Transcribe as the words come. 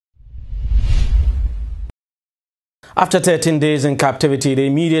After 13 days in captivity, the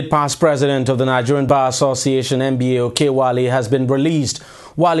immediate past president of the Nigerian Bar Association, NBA, Okey Wali, has been released.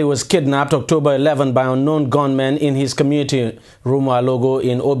 Wali was kidnapped October 11 by unknown gunmen in his community, Rumualogu,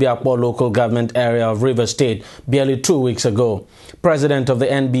 in Obio Akpor local government area of Rivers State, barely 2 weeks ago. President of the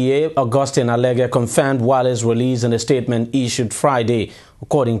NBA, Augustine Alegeh, confirmed Wali's release in a statement issued Friday.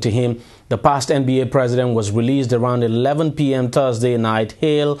 According to him, the past NBA president was released around 11 p.m. Thursday night,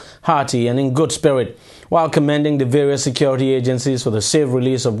 hale, hearty, and in good spirit. While commending the various security agencies for the safe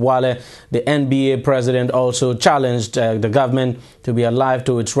release of Wali, the NBA president also challenged the government to be alive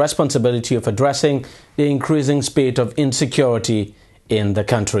to its responsibility of addressing the increasing spate of insecurity in the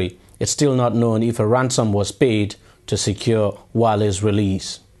country. It's still not known if a ransom was paid to secure Wali's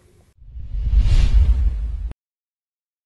release.